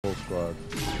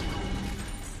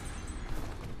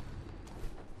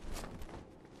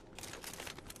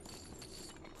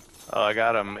Oh, I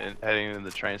got him heading to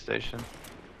the train station.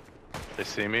 They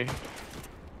see me.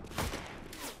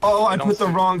 Oh, I put the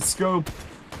wrong scope.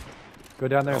 Go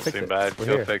down there and Don't fix seem it. bad. We're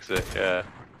Go here. fix it. Yeah.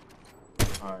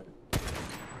 Alright.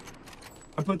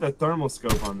 I put the thermal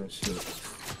scope on this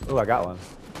shit. Oh, I got one.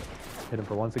 Hit him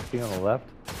for 116 on the left.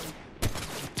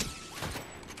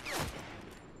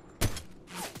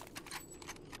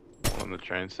 On the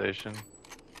train station.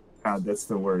 God, that's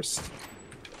the worst.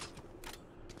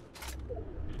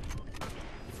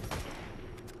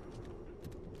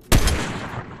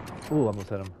 Ooh, almost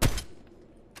hit him.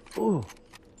 Ooh.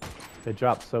 They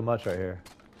dropped so much right here.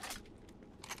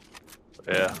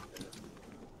 Yeah.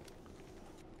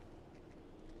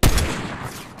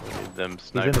 Need them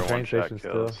sniper train one-shot station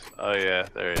kills. still. Oh yeah,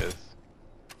 there he is.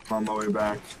 I'm on my way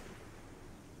back.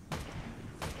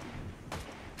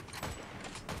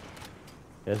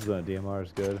 Yeah, this is going to DMR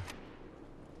is good.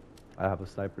 I have a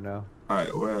sniper now.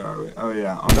 Alright, where are we? Oh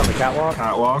yeah, He's on the catwalk?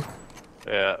 Catwalk.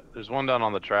 Yeah, there's one down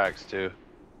on the tracks too.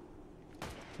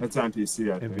 That's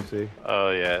NPC, I think. NPC. Oh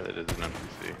yeah, that is an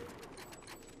NPC.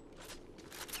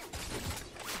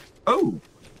 Oh!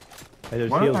 Hey,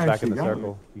 there's Why heals don't I back in actually the got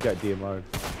circle. You got DMR'd.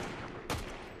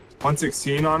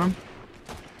 116 on him.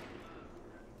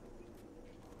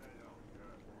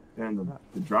 Damn,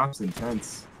 the drop's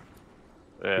intense.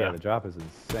 Yeah. Yeah, the drop is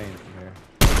insane from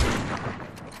here.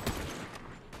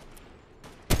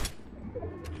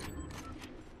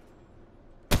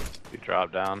 You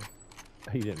drop down.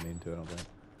 He didn't mean to, I don't think.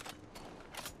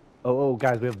 Oh,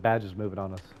 guys, we have badges moving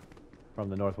on us from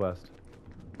the northwest.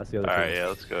 That's the other Alright, team. yeah,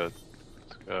 let's go.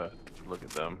 Let's go. Look at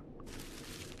them.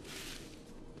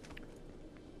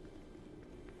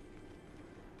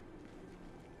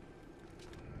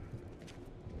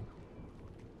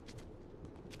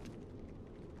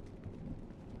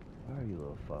 Where are you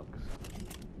little fucks?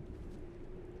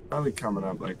 Probably coming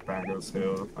up like Bagos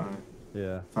Hill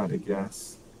Yeah. if I had to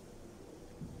guess.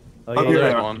 Oh, Up yeah, here,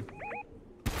 There's yeah. one.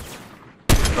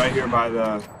 Right here by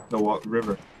the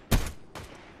river.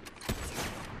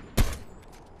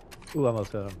 Ooh,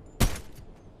 almost hit him.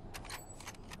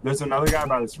 There's another guy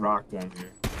by this rock down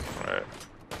here. Alright.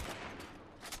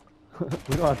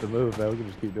 We don't have to move, man. We can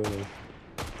just keep doing this.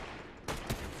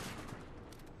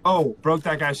 Oh, broke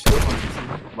that guy's shield.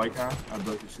 White guy. I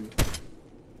broke his shield.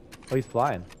 Oh, he's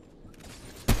flying.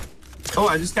 Oh,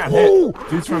 I just got Whoa! hit.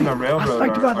 Dudes from the railroad. I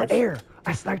sniped him out of are- the air.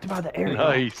 I sniped him out of the air.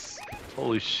 Nice.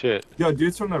 Holy shit. Yo,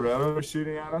 dudes from the railroad are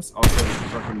shooting at us. Also,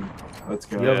 fucking, let's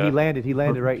go. Yo, Yeah. he landed. He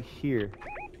landed right here.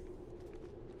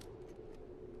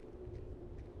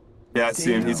 Yeah, I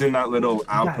see him. Damn. He's in that little He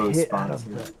got outpost hit spot. out of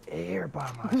the air by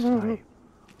my snipe.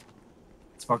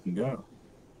 Let's fucking go.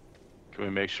 Can we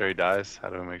make sure he dies? How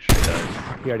do we make sure he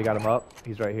dies? He already got him up.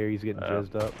 He's right here. He's getting Oh.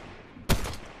 jizzed up.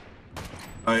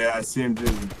 Oh yeah, I see him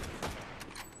doing.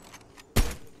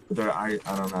 But I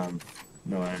don't have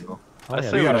no angle. Oh, I yeah,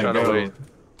 say we gotta try to go. wait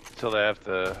until they have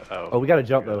to. Oh, we gotta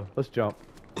jump though. Let's jump.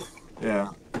 Yeah,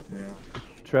 yeah.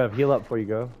 Trev, heal up before you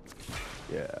go.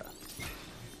 Yeah.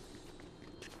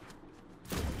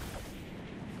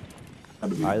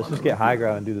 Gotta be Alright, let's one just of get them. high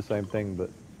ground and do the same thing, but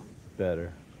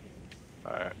better.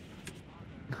 Alright.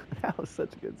 That was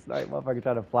such a good snipe. Motherfucker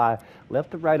trying to fly left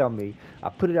to right on me. I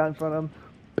put it out in front of him.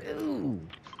 Boom!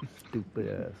 Stupid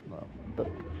ass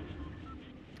motherfucker.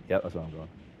 Yep, that's where I'm going.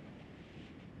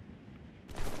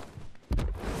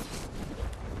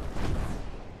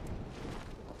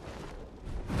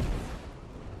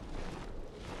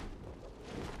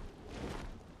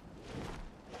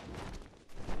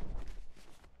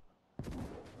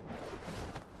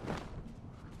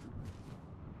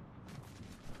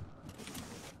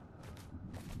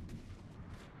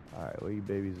 Alright, where you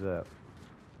babies at?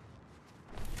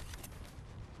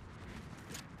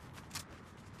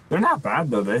 They're not bad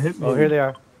though. They hit me. Oh, here they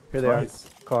are. Here they twice.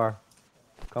 are. Car.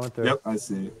 Coming through. Yep, I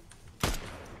see.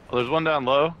 Oh, there's one down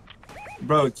low.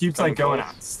 Bro, it keeps like Coming going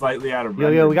close. out, slightly out of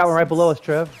Yo, we got one right render below us,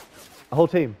 distance. Trev. A whole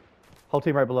team. Whole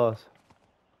team right below us.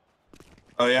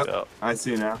 Oh, yep. Yep. I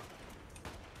see now.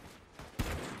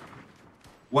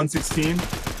 116.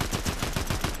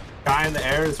 Guy in the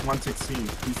air is 116.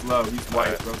 He's low. He's white.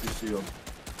 Alright. Broke his shield.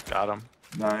 Got him.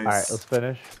 Nice. Alright, let's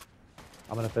finish.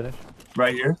 I'm gonna finish.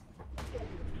 Right here.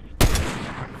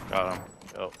 Got him.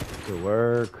 Yep. Good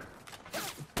work.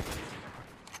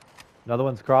 Another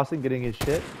one's crossing, getting his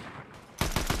shit.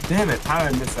 Damn it. How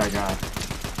did I miss that guy?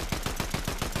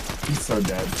 He's so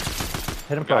dead.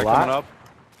 Hit him for Guy a lot. coming up.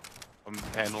 I'm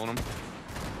handling him.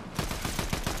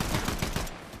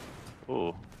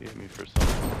 Ooh, he hit me for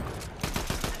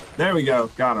something. There we go.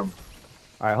 Got him.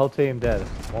 Alright, whole team dead.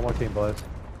 One more team, boys.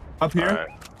 Up here. Alright.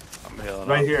 I'm healing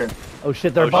Right up. here. Oh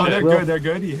shit, they're Oh, Oh, bumping. they're Will. good. They're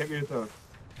good. He hit me with the.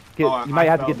 Get, Oh, you might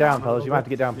have to fell get down, a fellas. You might have to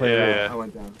get down, play Yeah, around. yeah. I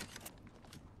went down.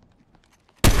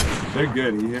 They're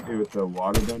good. He hit me with the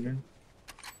water bender.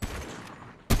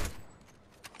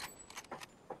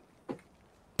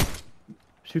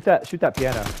 Shoot that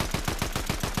piano.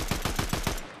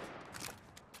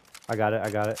 I got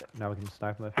it. Now we can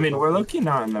snipe them. I mean, we're looking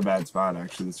not in a bad spot,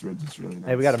 actually. This ridge is really nice.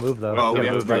 Hey, we gotta move though. Oh, we we gotta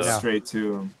have move to right go now. straight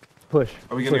to him. Push.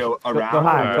 Are we gonna push. go around Go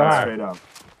high. or Go high. straight up?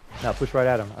 No, push right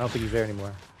at him. I don't think he's there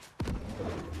anymore.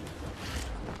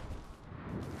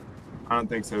 I don't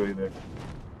think so either.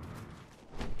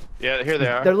 Yeah, here they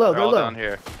are. They're low, they're all low. down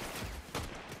here.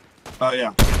 Oh,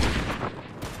 yeah.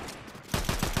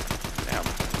 Damn,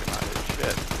 I not hit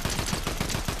shit.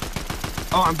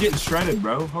 Oh, I'm getting shredded,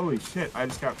 bro. Holy shit. I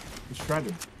just got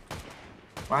shredded.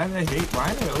 Why do they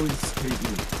always hate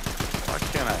me? Why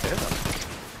can't I hit them?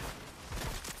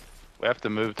 We have to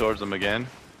move towards them again.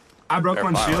 I broke There,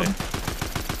 one finally. shield.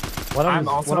 One of I'm them's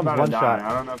also one of about them's to one die.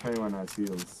 shot. I don't know if anyone has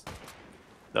heals.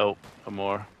 Nope, no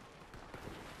more.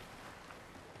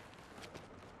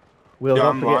 Will, Yeah,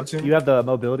 don't I'm forget, launching. you have the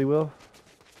mobility, Will?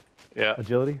 Yeah,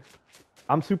 Agility?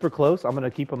 I'm super close. I'm gonna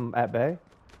keep them at bay.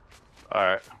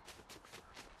 alright.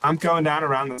 I'm going down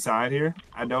around the side here.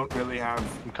 I don't really have.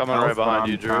 I'm coming health, right but behind I'm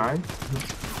you, Drew. trying.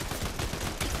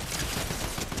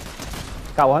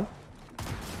 Got one.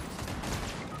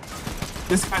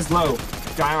 This guy's low.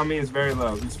 Guy on me is very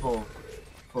low. He's full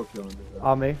killing.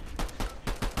 On me.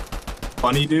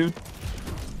 Funny dude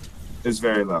is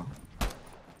very low.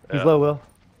 He's Yeah, low, Will.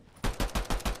 I'm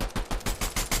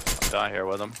down here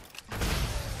with him.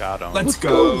 Got him. Let's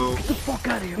go. Get the fuck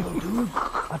out of here, little dude.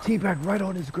 I teabagged right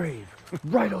on his grave.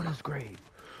 Right on his grave.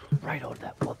 Right on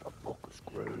that motherfucker's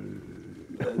grave.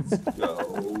 Let's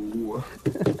go.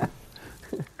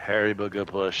 Harry Booger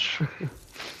Push.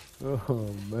 Oh,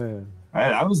 man. Hey,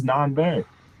 that was non-bear.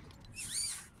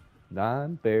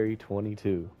 Non-berry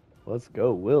 22. Let's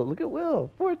go, Will. Look at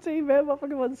Will. 14, man.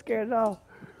 Motherfucker wasn't scared at all.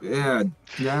 Yeah.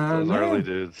 Those early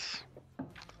dudes.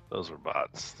 Those were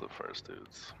bots, the first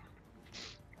dudes.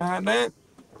 Man.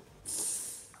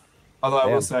 Although I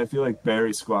will Damn. say, I feel like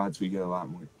berry squads, we get a lot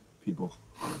more people.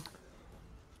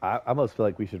 I almost feel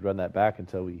like we should run that back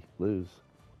until we lose.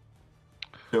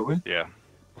 Do we? Yeah,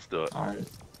 let's do it. All right.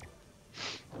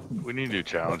 We need new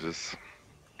challenges.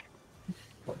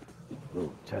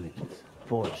 Little challenges.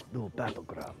 Forged little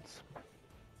battlegrounds.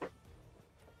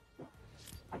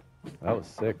 That was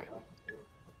sick.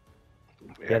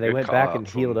 Yeah, they good went call back out and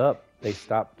from- healed up. They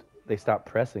stopped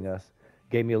pressing us.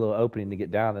 Gave me a little opening to get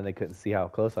down, and they couldn't see how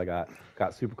close I got.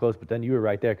 Got super close, but then you were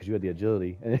right there because you had the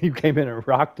agility, and then you came in and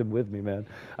rocked him with me, man.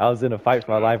 I was in a fight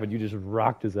for my life, and you just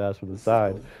rocked his ass from the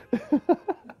side.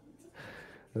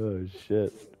 Oh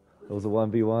shit! It was a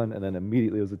 1v1, and then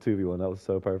immediately it was a 2v1. That was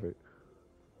so perfect.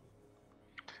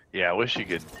 Yeah, I wish you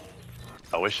could.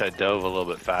 I wish I dove a little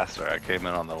bit faster. I came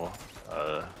in on the.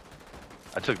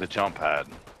 I took the jump pad,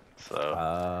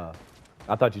 so.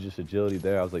 I thought you just agility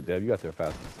there. I was like, Dave, you got there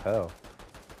fast as hell.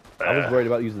 I was worried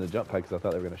about using the jump pad because I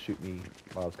thought they were gonna shoot me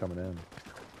while I was coming in.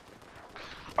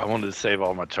 I wanted to save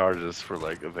all my charges for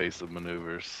like evasive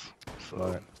maneuvers, so.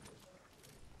 Right.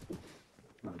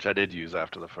 Which I did use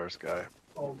after the first guy.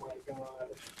 Oh my god.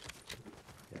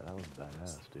 Yeah, that was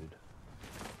badass, dude.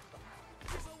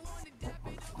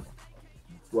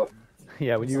 What?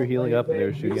 Yeah, when you were healing up and they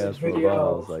were shooting at us from above,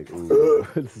 I was like, ooh,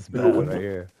 this is bad right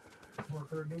here.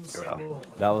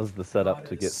 That was the setup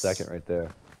to get second right there.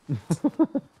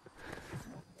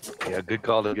 Yeah, good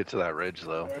call to get to that ridge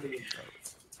though.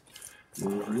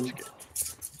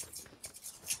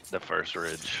 The first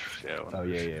ridge, yeah. Oh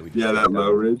yeah. We Yeah, that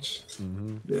low ridge.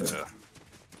 Mm-hmm. Yeah. Yeah.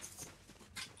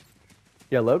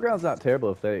 Yeah, low ground's not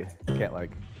terrible if they can't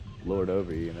like lord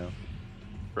over you, you know.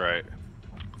 Right.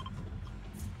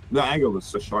 The angle was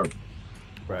so sharp.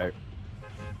 Right.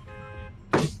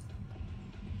 I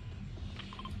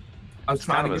was It's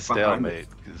trying kind of to a get behind stalemate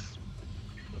because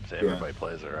everybody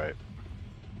plays it right.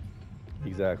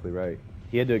 Exactly right.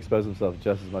 He had to expose himself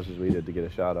just as much as we did to get a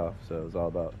shot off, so it was all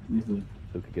about who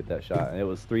could get that shot. And it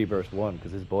was 3 versus 1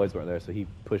 because his boys weren't there, so he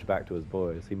pushed back to his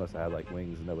boys. He must have had like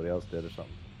wings and nobody else did or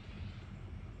something.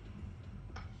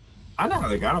 I know how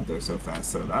they got up there so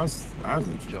fast, so that was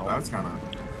interesting. That was kind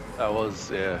of. That was,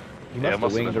 yeah. He Yeah, must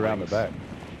have winged been around wings. the back.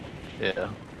 Yeah.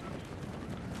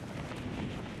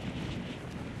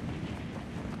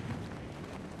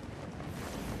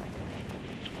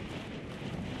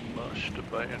 Must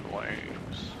have been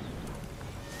wings.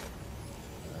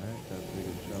 Alright, that's a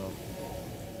good jump.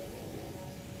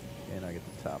 And I get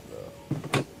the top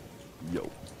though. Yo.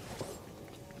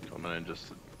 Coming in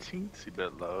just a teensy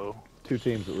bit low. 2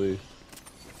 teams at least.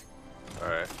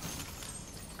 Alright.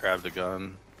 Grab the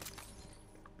gun.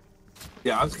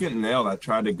 Yeah, I was getting nailed. I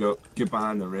tried to get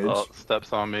behind the ridge. Oh,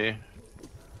 steps on me.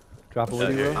 Drop a Yeah,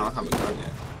 woody here roll. you I don't have a gun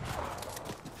yet.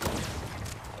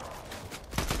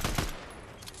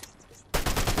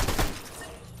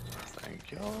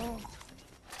 Thank you.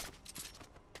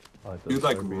 I like those Dude,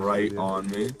 like Scorpions, right dude. on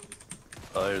me.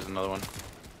 Oh, here's another one.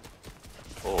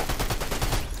 Oh.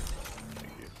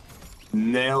 Thank you.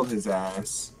 Nailed his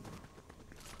ass.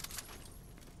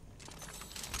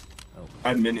 Oh. I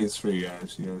had minis for you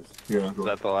guys. Here, Is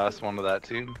that the last one of that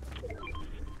team?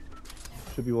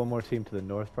 Should be one more team to the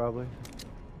north, probably.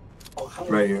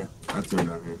 right here. I threw it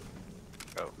down here.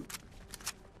 Oh.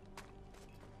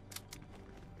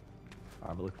 I'm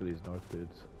gonna look for these north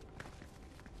dudes.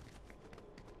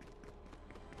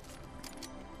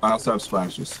 I also have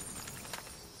splashes.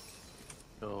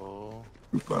 So,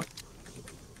 Group up.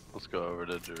 let's go over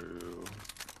to Drew.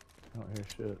 I don't hear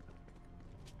shit.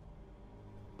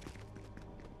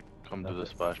 Come to the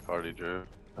splash party, Drew.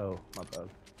 Oh, my bad.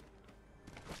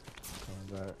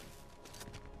 Coming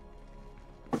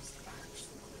back.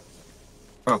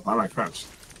 Oh, I like crouch.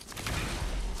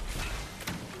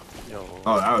 Yo.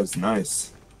 Oh, that was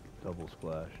nice. Double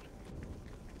splashed.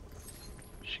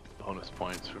 Bonus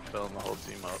points for filling the whole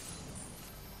team up.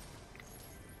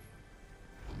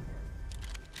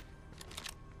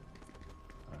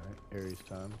 Alright, Aries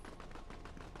time.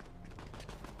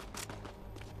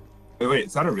 Wait,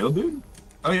 is that a real dude?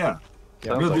 Oh yeah.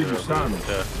 Yeah, real Sounds dude like just a shot me.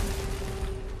 yeah.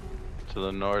 To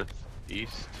the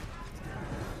northeast.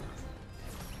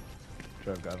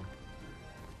 Trev got him.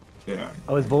 Yeah.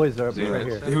 Oh, his boys are up Yeah, right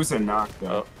it's- here. He was a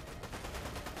knockdown. Oh.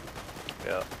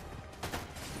 Yeah.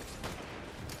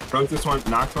 Broke this one,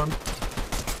 knocked one.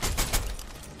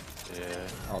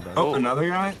 Yeah. All done. Oh, another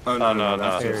guy? Oh no, Oh, no, no.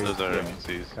 that's Aries. Those are yeah.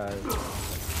 NPCs. Guys.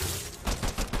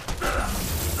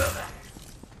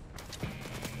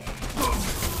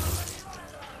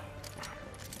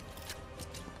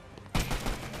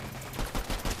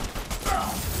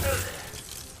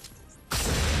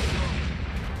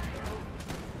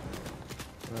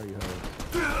 Where are you,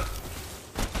 hoes?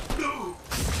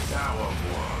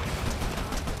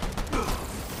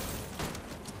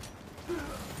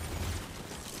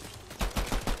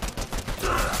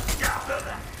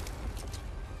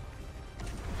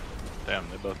 Damn,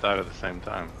 they both died at the same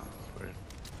time. That's weird.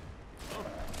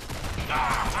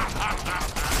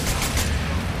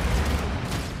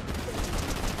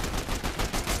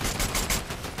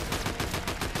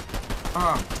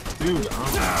 Oh, dude.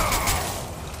 Oh.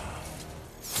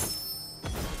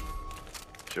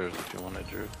 Cheers if you want it,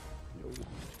 Drew.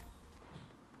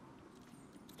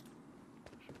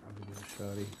 Should probably do a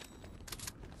shotty.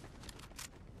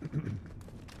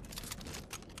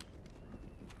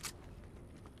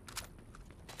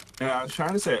 Yeah, I was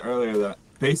trying to say earlier that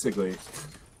basically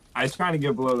I was trying to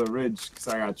get below the ridge because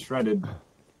I got shredded,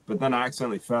 but then I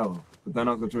accidentally fell. But then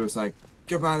Uncle Drew was like,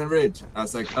 "Get behind the ridge." I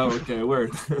was like, "Oh, okay,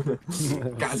 word."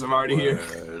 Guys, I'm already here.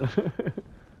 Word.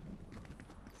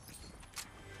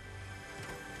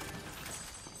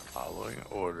 Following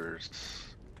orders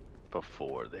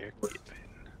before they're given.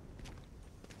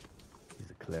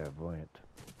 He's a clairvoyant.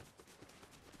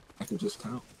 I could just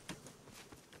tell.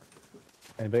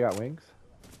 Anybody got wings?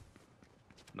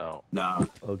 No. Nah,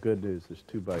 Oh, good news. There's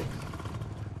 2 bites.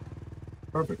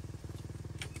 perfect.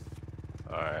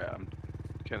 Alright, I'm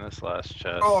getting this last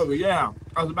chest. Oh yeah,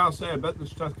 I was about to say I bet this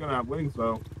stuff's gonna have wings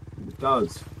though. It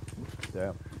does.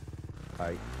 Damn.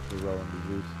 Alright, we're rolling the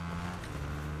juice.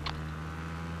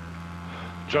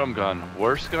 Drum gun,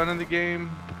 worst gun in the game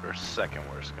or second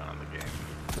worst gun in the game?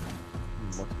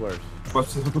 What's worse?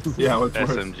 What's yeah? What's worse?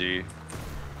 SMG.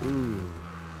 Ooh.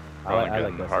 I Drum like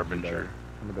gun, SMG Harbinger. better.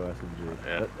 I'm gonna go SMG.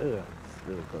 Yeah. But, it's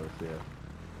really close, yeah.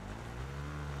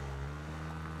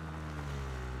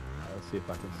 Let's see if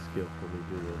I can skillfully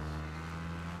do this.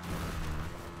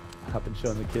 I've been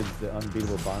showing the kids the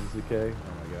unbeatable Banzuke.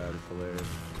 Oh my god, it's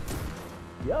hilarious.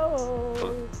 Yo!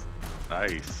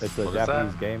 Nice. It's a What is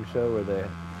Japanese that? game show where they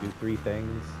do 3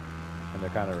 things, and they're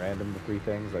kind of random, the 3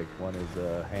 things. Like, one is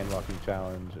a hand walking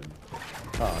challenge, and...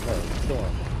 Oh, no,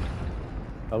 Storm.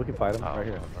 Oh, we can fight him Oh, right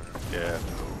here. Yeah.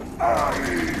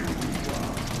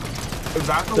 Is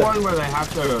that the one where they have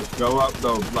to go up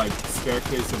the like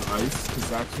staircase of ice? Because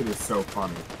that shit is so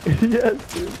funny.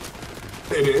 Yes, dude.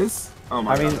 It is. Oh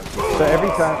my I mean, god. so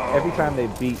every time they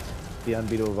beat the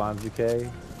unbeatable Banzuke,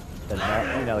 then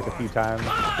that, you know, like a few times,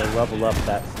 they level up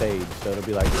that stage. So it'll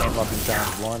be like hand walking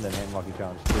challenge 1, then hand walking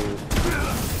challenge 2.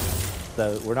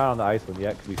 So we're not on the ice one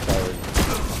yet because we started on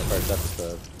the first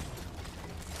episode.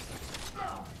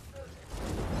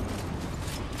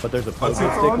 But there's a What's pogo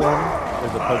it stick called? one.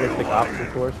 There's a pogo stick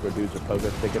obstacle course where dudes are pogo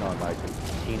sticking on like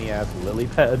teeny ass lily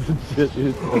pads and shit,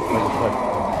 dude. That's like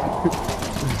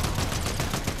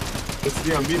It's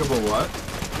the unbeatable what?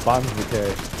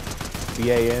 Banzuke.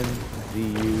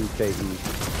 B-A-N-Z-U-K-E.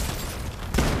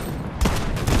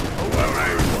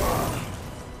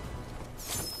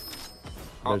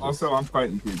 Also, I'm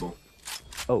fighting people.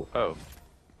 Oh. Oh.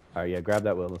 Alright, yeah, grab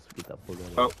that wheel. Let's get that full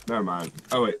gun. Oh, never mind.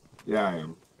 Oh wait, yeah, I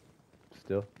am.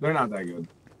 Still? They're not that good.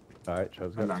 Alright,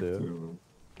 Trev's I got knocked 2. 2 of them.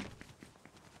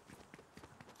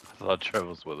 I thought Trev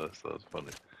was with us. That was funny.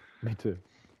 Me too.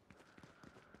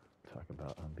 Talk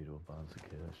about unbeatable Banzuke.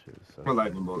 That shit is so I'm a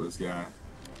lightning bolt this guy.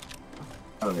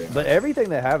 Oh yeah. But everything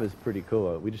they have is pretty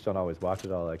cool. We just don't always watch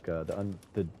it all. Like the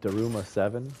Daruma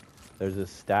 7, there's this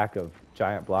stack of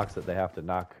giant blocks that they have to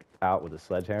knock out with a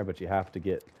sledgehammer, but you have to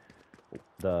get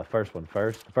the first one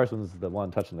first. The first one's the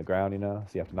one touching the ground, you know?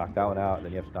 So you have to knock that one out, and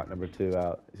then you have to knock number 2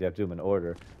 out. So you have to do them in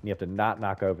order. And you have to not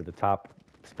knock over the top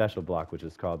special block, which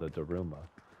is called the Daruma.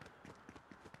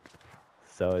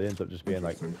 So it ends up just being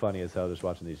like funny as hell just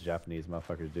watching these Japanese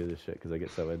motherfuckers do this shit because they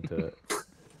get so into it.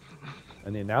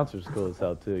 And the announcer's cool as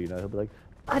hell too, you know, he'll be like,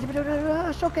 they're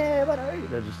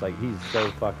just like, he's so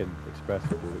fucking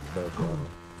expressive, dude. It's so funny.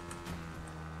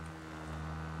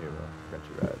 Here we go, got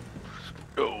you ride.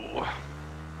 Go.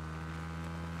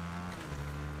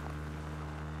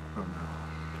 Oh, no.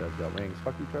 Trev's got wings.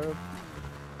 Fuck you, Trev.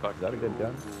 Fuck Is that a good you.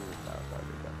 gun? No, it's not a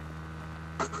good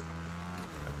gun.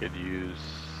 I could use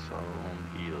some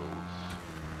heals.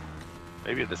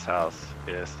 Maybe this house.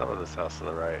 Yeah, some of this house to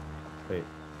the right. Wait,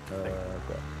 okay.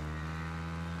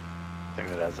 Thing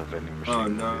that has a vending machine. Oh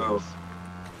with no. wheels.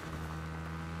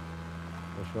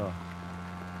 What's wrong?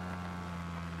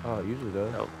 Oh, it usually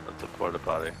does. Nope, that's a porta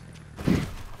potty.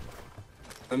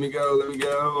 Let me go, let me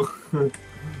go.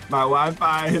 My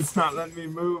Wi-Fi is not letting me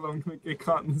move. I'm gonna get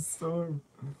caught in the storm.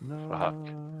 No. Fuck.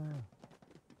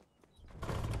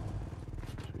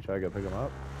 Should we try to go pick him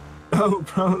up? Oh,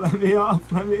 bro, let me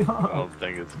off, let me I off. don't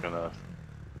think it's gonna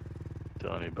do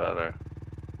any better.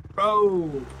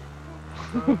 Bro.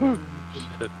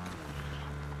 Shit.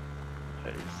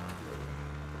 Hey,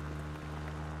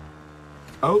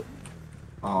 Oh.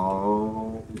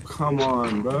 Oh, come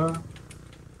on, bro.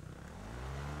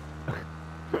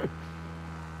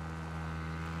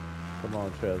 Come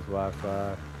on, Trev's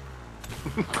Wi-Fi.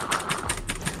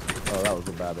 Oh, that was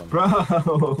a bad one. Bro.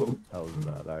 That was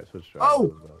bad. Alright, switch drive.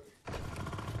 Oh!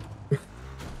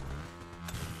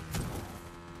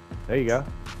 There you go.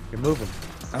 You're moving.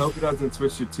 I hope it doesn't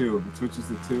switch to 2. If it switches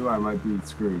to 2, I might be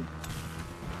screwed.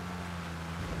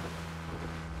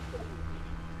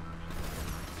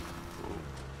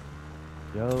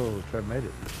 Yo, Trev made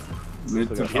it. Live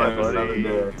to got- fight Yeah, buddy. another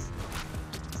day.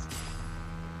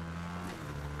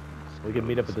 We can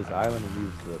meet up at this island and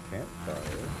use the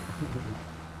campfire.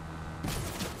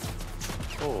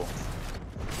 cool.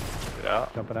 Yeah.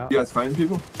 Jumping out. You guys fighting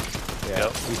people? Yeah,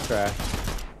 Yep. he's trash.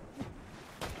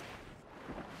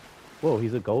 Whoa,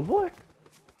 he's a gold boy?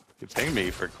 You pinged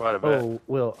me for quite a bit. Oh,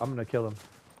 Will, I'm gonna kill him.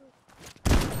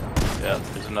 Yeah,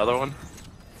 there's another one.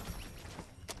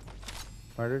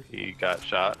 Murdered? He got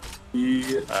shot.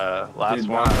 He Last did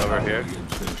one not over have here. a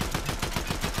good shit.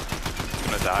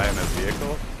 Gonna die in his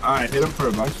vehicle. Alright, hit him for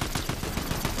a bunch.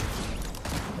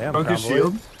 Damn, Broke Crown his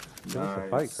shield. Boys. Give us a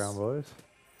fight, Crown Boys.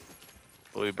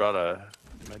 Well, he brought a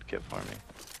med kit for me.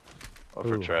 Or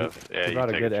for Ooh, Trev. Yeah, He you brought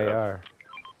a take good Trev. AR.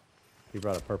 He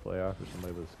brought a purple AR for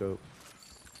somebody with a scope.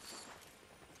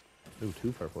 Ooh,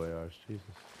 2 purple ARs. Jesus.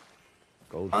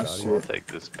 Gold Ah, shot. shit. I'll take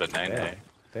this banana. Damn.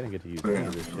 They didn't get to use Yeah. any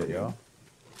of this shit, y'all.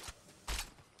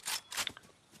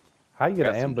 How you gonna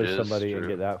Got some ambush jizz, somebody and Drew.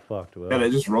 get that fucked, Will? Yeah,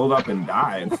 they just rolled up and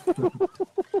died.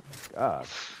 God.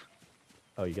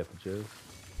 Oh, you got the jizz?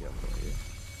 Yeah,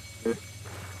 yeah.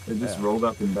 They just Yeah. rolled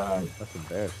up and died. That's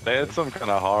embarrassing. They had some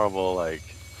kind of horrible, like,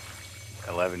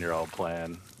 11-year-old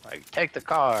plan. Like, take the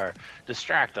car,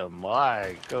 distract them while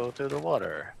I go through the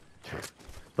water.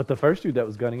 But the first dude that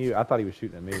was gunning you, I thought he was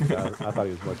shooting at me. So I thought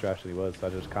he was more trash than he was. So I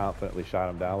just confidently shot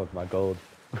him down with my gold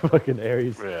fucking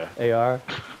Ares Yeah. AR.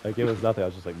 Like it was nothing. I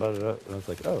was just like, blah, blah, blah. And I was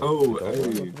like, oh. Oh, gold? hey.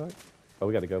 What the fuck? Oh,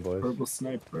 we gotta go, boys. Purple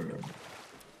sniper.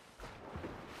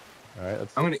 All right,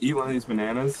 let's. I'm gonna eat one of these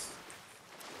bananas.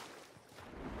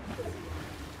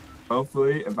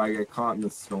 Hopefully, if I get caught in the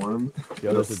storm, Yo,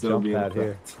 it'll there's a still jump be in pad here.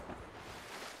 effect.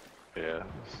 Yeah,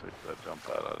 let's take that jump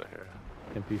out of here.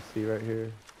 NPC right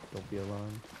here. Don't be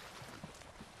alarmed.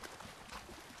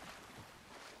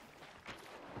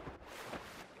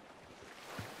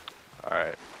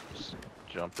 Alright, just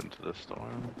jump into the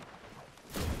storm.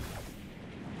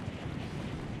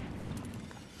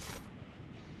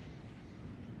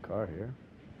 Car here.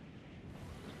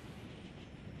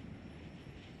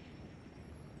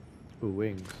 Ooh,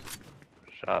 wings.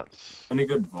 Shots. Any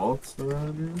good vaults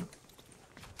around here?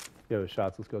 Yo,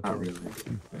 shots. Let's go. Not kill 'em.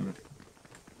 really. Damn it.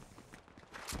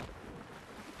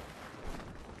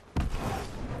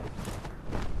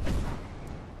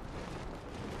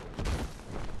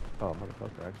 Oh,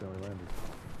 motherfucker! I accidentally landed.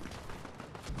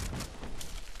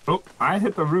 Oh, I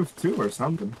hit the roof too, or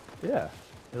something. Yeah,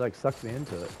 it like sucked me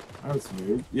into it. That was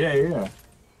weird. Yeah, yeah.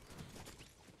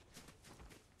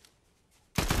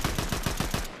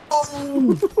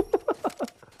 Oh!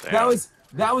 Damn.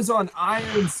 That was on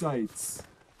iron sights.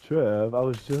 Trev, I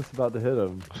was just about to hit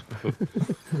him.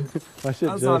 My shit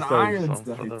That was just on started. iron Some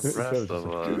for the sights. rest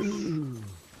of us.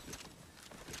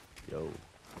 Yo,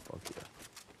 fuck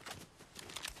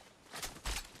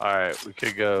yeah. Alright, we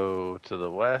could go to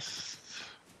the west.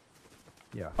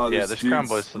 Yeah. Oh, Yeah, there's there's Crown dudes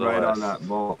Boys to the right west. on that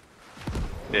vault.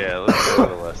 Yeah, let's go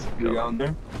to the west. and You kill going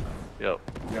them. there?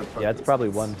 Yep. Yeah, it's probably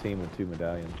one team with 2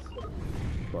 medallions.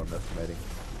 That's what I'm estimating.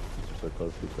 They're so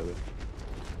close to each other.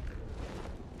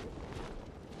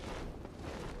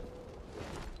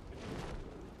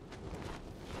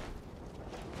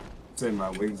 Save my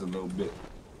wings a little bit.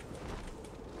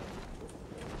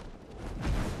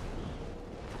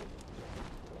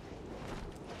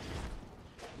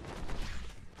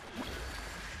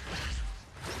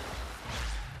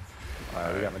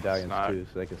 Alright, we got medallions Snot. too,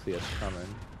 so they can see us coming.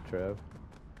 Trev,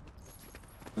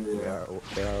 Yeah.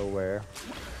 they are aware.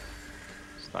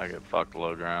 Let's not get fucked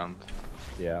low ground.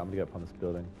 Yeah, I'm gonna get up on this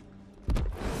building.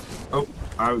 Oh,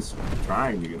 I was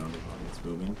trying to get on this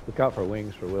building. Look out for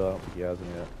wings for Will. I don't think he has them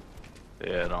yet.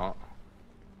 Yeah, don't.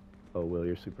 Oh, Will,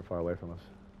 you're super far away from us.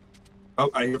 Oh,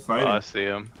 I hear Oh, fighting. I see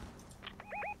him.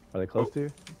 Are they close Oh. to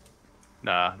you?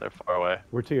 Nah, they're far away.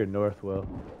 We're to your north, Will.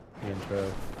 Me and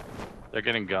Trev. They're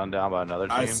getting gunned down by another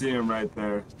team. I see him right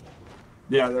there.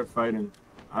 Yeah, they're fighting.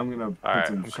 I'm gonna put Alright,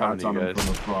 some I'm shots on coming to them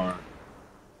you from afar.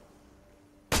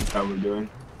 Is that what we're doing?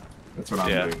 That's what I'm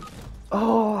Yeah. doing.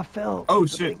 Oh, I fell. Oh,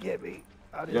 Somebody shit. Get me.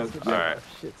 I Yeah, didn't yeah. Alright.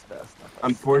 Shit's fast enough.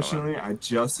 Unfortunately, I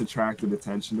just attracted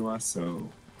attention to us, so...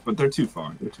 But they're too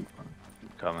far. They're too far.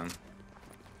 Coming.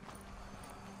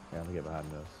 Yeah, I'm gonna get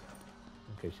behind this.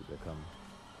 In case they're coming.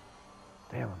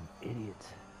 Damn, I'm an idiot.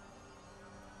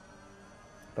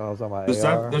 Thought I was on my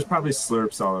AR. There's probably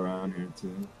slurps all around here,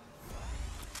 too.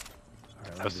 Alright,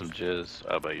 let me Have some jizz.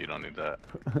 I bet you don't need that.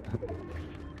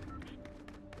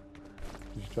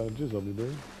 just trying to jizz on me,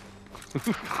 dude.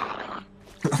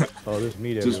 Oh, there's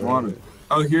meat everywhere. Just wanted.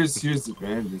 Oh, here's the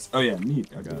bandages. Oh yeah, meat.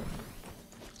 Okay. Got it.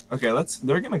 Okay,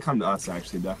 they're gonna come to us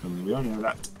actually, definitely. We don't know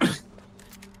that.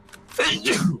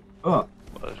 Oh.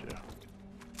 Bless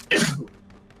you.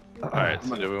 Alright,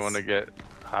 so do we want to get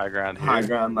high ground here? High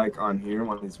ground like on here,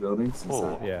 one of these buildings. Is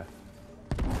Oh. that- Yeah.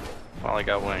 Finally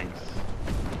got wings.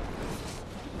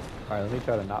 Alright, let me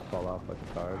try to not fall off like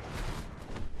a card.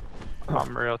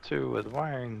 I'm real too with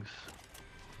wings.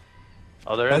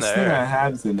 Oh, they're in Best the thing I air.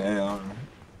 have is an AR.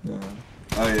 Yeah.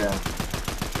 Oh yeah.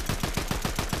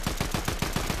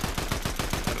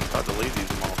 It's hard to lead these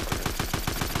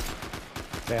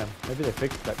motherfuckers. Damn, maybe they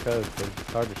fixed that code because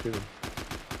it's hard to shoot them.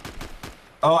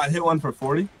 Oh, I hit one for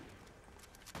 40.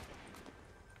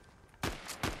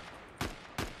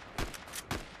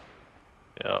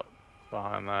 Yep,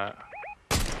 behind that.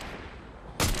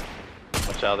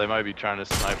 Watch out, they might be trying to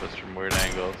snipe us from weird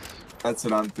angles. That's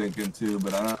what I'm thinking too,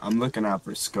 but I'm looking out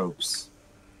for scopes.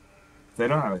 If they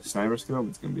don't have a sniper scope,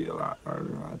 it's gonna be a lot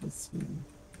harder. Let's see.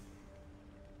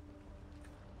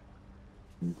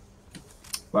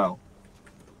 Well,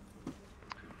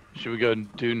 Should we go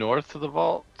due north to the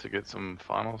vault to get some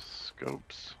final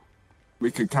scopes? we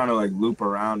could kind of like loop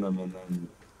around them and then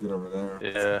get over there.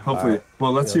 Yeah, Hopefully. Alright.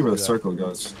 Well, let's Yeah, see where the let's do that. circle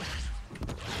goes.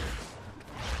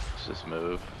 let's just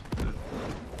move.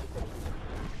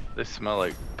 They smell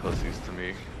like pussies to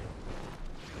me.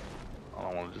 I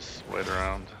don't want to just wait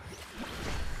around.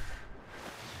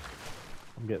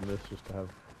 I'm getting this just to have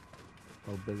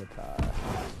mobility.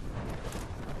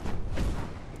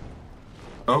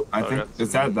 Oh, I Oh, think got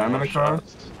is some that them in more a car?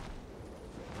 shots.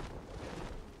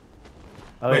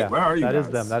 Oh Wait, yeah, where are you that is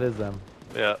guys? them. That is them.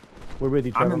 Yeah, We're with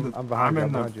you, Trevor. I'm behind you.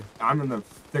 I'm behind you. I'm in the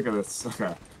thick of this.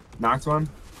 Okay, knocked one.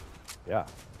 Yeah.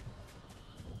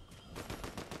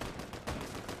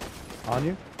 On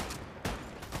you?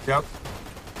 Yep.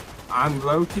 I'm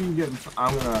low key getting.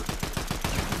 I'm gonna.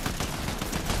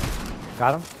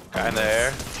 Got him? guy in the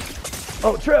air.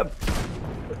 Oh, Trev!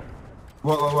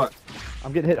 What?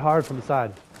 I'm getting hit hard from the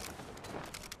side.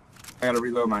 I gotta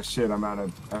reload my shit. I'm out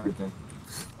of everything.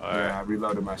 Alright. Yeah, I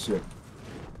reloaded my shit.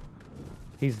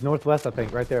 He's northwest, I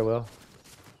think, right there, Will.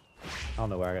 I don't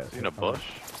know where I got. Is he in a bush?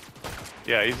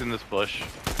 Yeah, he's in this bush.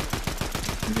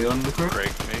 You healing the quick?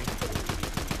 Break me.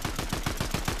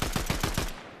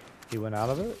 He went out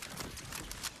of it?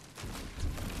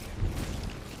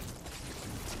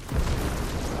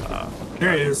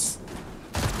 Here he is.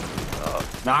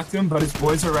 Knocked him, but his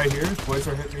boys are right here. His boys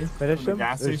are hitting me. Finish from the him?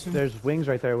 gas There's, station. there's wings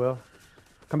right there, Will.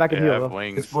 Come back and Yeah, I heal, have Will.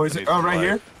 wings. His boys I are, need oh, some right light.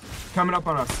 here. Coming up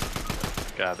on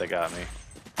us. God, they got me.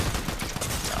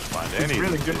 Not find He's any.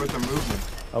 really good with the movement.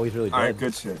 Oh, he's really dead. Alright,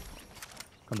 good shit.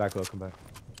 Come back, Will. Come back.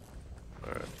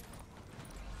 Alright.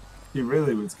 He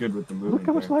really was good with the movement.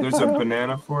 how much there. life There's I a have.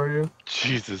 banana for you.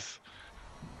 Jesus.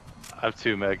 I have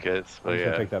 2 med kits, I'm but just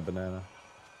gonna yeah. take that banana.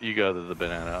 You go to the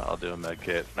banana, I'll do a med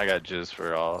kit. I got jizz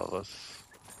for all of us.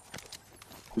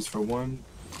 Just for one.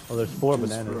 Oh, there's 4 just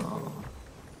bananas. for all.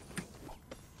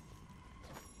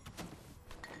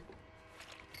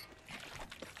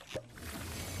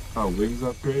 Oh, wings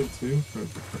upgrade too?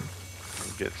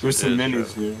 Get There's some jizz,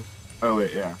 minis Trev. here. Oh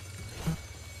wait, yeah.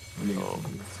 Let me get Oh.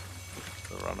 some minis.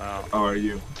 To run out. Oh, are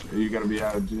you? Are you gonna be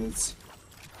out of jits?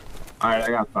 Alright, I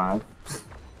got 5.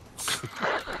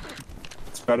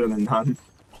 It's better than none.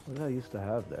 What did I used to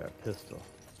have there? Pistol.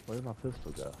 Where did my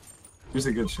pistol go? Here's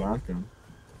a good shotgun.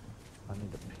 I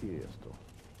need a pistol.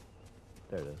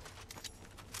 There it is.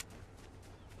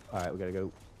 Alright, we gotta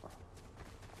go.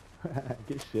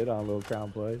 Get shit on, little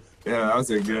crown boys. Yeah, that was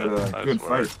a good, Nice good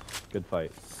work. fight. Good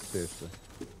fight. Seriously.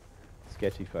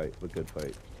 Sketchy fight, but good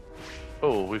fight.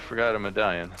 Oh, we forgot a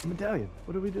medallion. A medallion.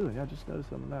 What are we doing? I just noticed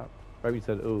something out. Right, we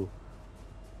said, ooh.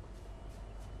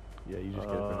 Yeah, you just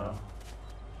get it for now.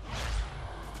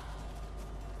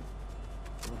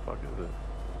 What the fuck is it?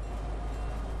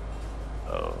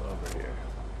 Oh, over here.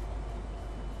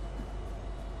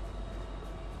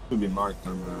 Should be marked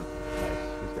on that.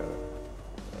 Nice. He's got it.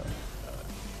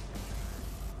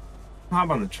 Hop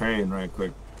on the train right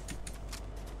quick.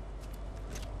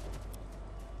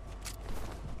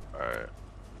 Alright.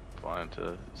 Flying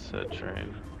to said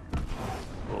train.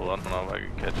 Well, I don't know if I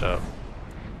can catch up.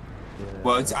 Yeah.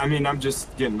 Well, it's, I mean, I'm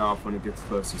just getting off when it gets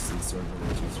closer to the server,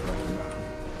 which is right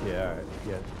now. Yeah, alright.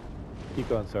 Yeah. Keep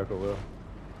going, circle, Will.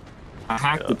 I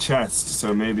hacked Yeah. the chest,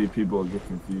 so maybe people will get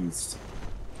confused.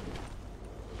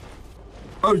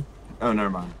 Oh, never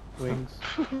mind. Wings.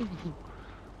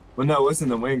 Well, no, it wasn't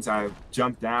the wings. I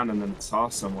jumped down and then saw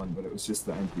someone, but it was just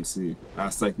the NPC. I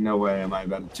was like, no way am I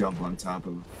about to jump on top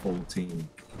of a full team.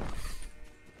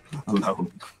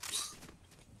 Alone.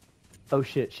 Oh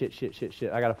shit, shit, shit, shit,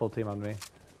 shit. I got a full team on me.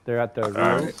 They're at the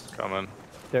Alright. ruins. Coming.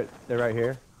 They're right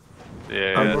here.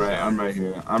 Yeah, I'm yeah, right. yeah. I'm right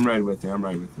here. I'm right with you. I'm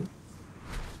right with you.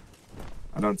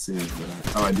 I don't see it,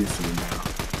 but I do see it now.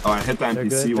 Oh, I hit the They're NPC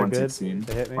good, they're good. 116.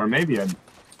 They hit me. Or maybe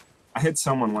I hit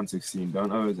someone 116. Don't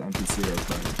know it was NPC right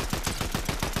there.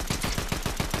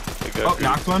 They go Oh, through-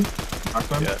 knocked one.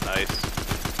 Knocked one. Yeah, nice.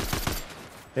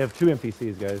 They have 2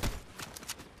 NPCs, guys.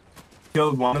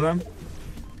 Killed one of them.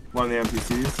 One of the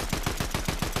NPCs.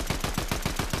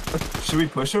 Should we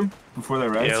push them before they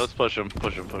res? Yeah, let's push him,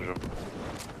 push him, push him.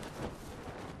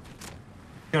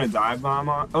 Gonna dive bomb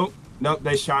on. Oh, nope,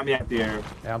 they shot me at the air.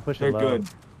 Yeah, I'm pushing They're low. good.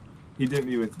 He did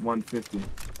me with 150. At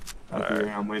the Alright.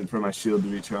 air. I'm waiting for my shield to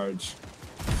recharge.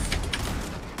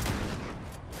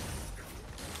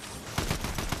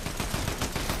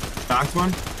 Knocked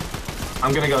one.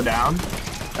 I'm gonna go down.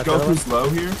 That's the other Goku's low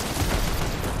here.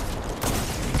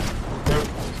 There-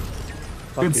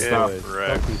 Fuck Good you, stuff. boys.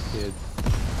 Rex. Fuck these kids.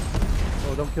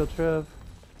 Oh, don't kill Trev.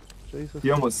 Jesus.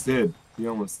 He almost did. He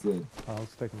almost did. Oh,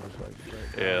 let's take him this way.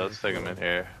 Yeah, let's take him in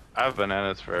here. I have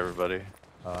bananas for everybody.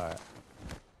 Alright.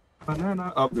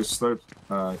 Banana. Oh, there's slurp.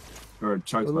 Or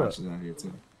chug Oh, look. splashes out here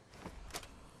too.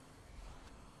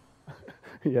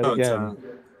 Yet Oh, it's, again.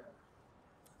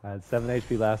 I had 7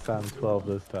 HP last time, 12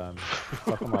 this time.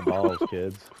 Fuck on my balls,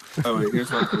 kids. oh wait,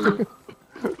 here's one for you.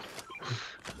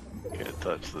 Can't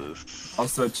touch this.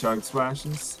 Also, chug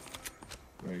splashes.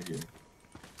 Right here.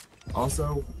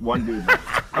 Also, one dude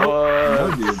left. No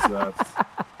What? dudes left.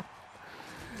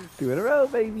 2 in a row,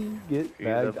 baby. Get Eat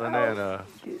a back. banana.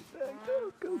 Get back.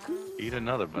 Go, Goku. Eat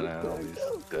another banana, these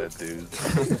dead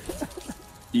dudes.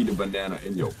 Eat a banana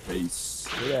in your face.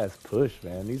 Good ass push,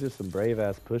 man. These are some brave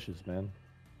ass pushes, man.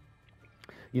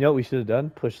 You know what we should have done?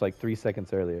 Push like 3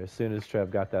 seconds earlier. As soon as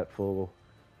Trev got that full.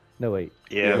 No, wait.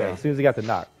 Yeah. As soon as he got the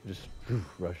knock, just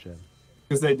rush in.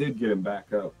 Because they did get him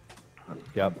back up.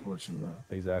 Yep. Unfortunately.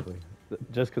 Exactly.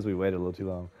 Just because we waited a little too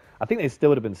long. I think they still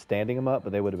would have been standing him up,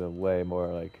 but they would have been way more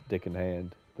like dick in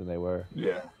hand than they were.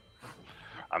 Yeah.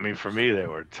 I mean, for me, they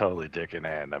were totally dick in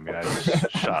hand. I mean, I just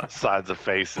shot sides of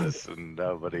faces and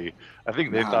nobody. I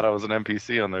think they Nah. thought I was an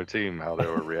NPC on their team, how they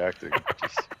were reacting.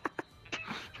 Just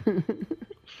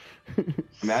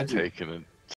Imagine taking it.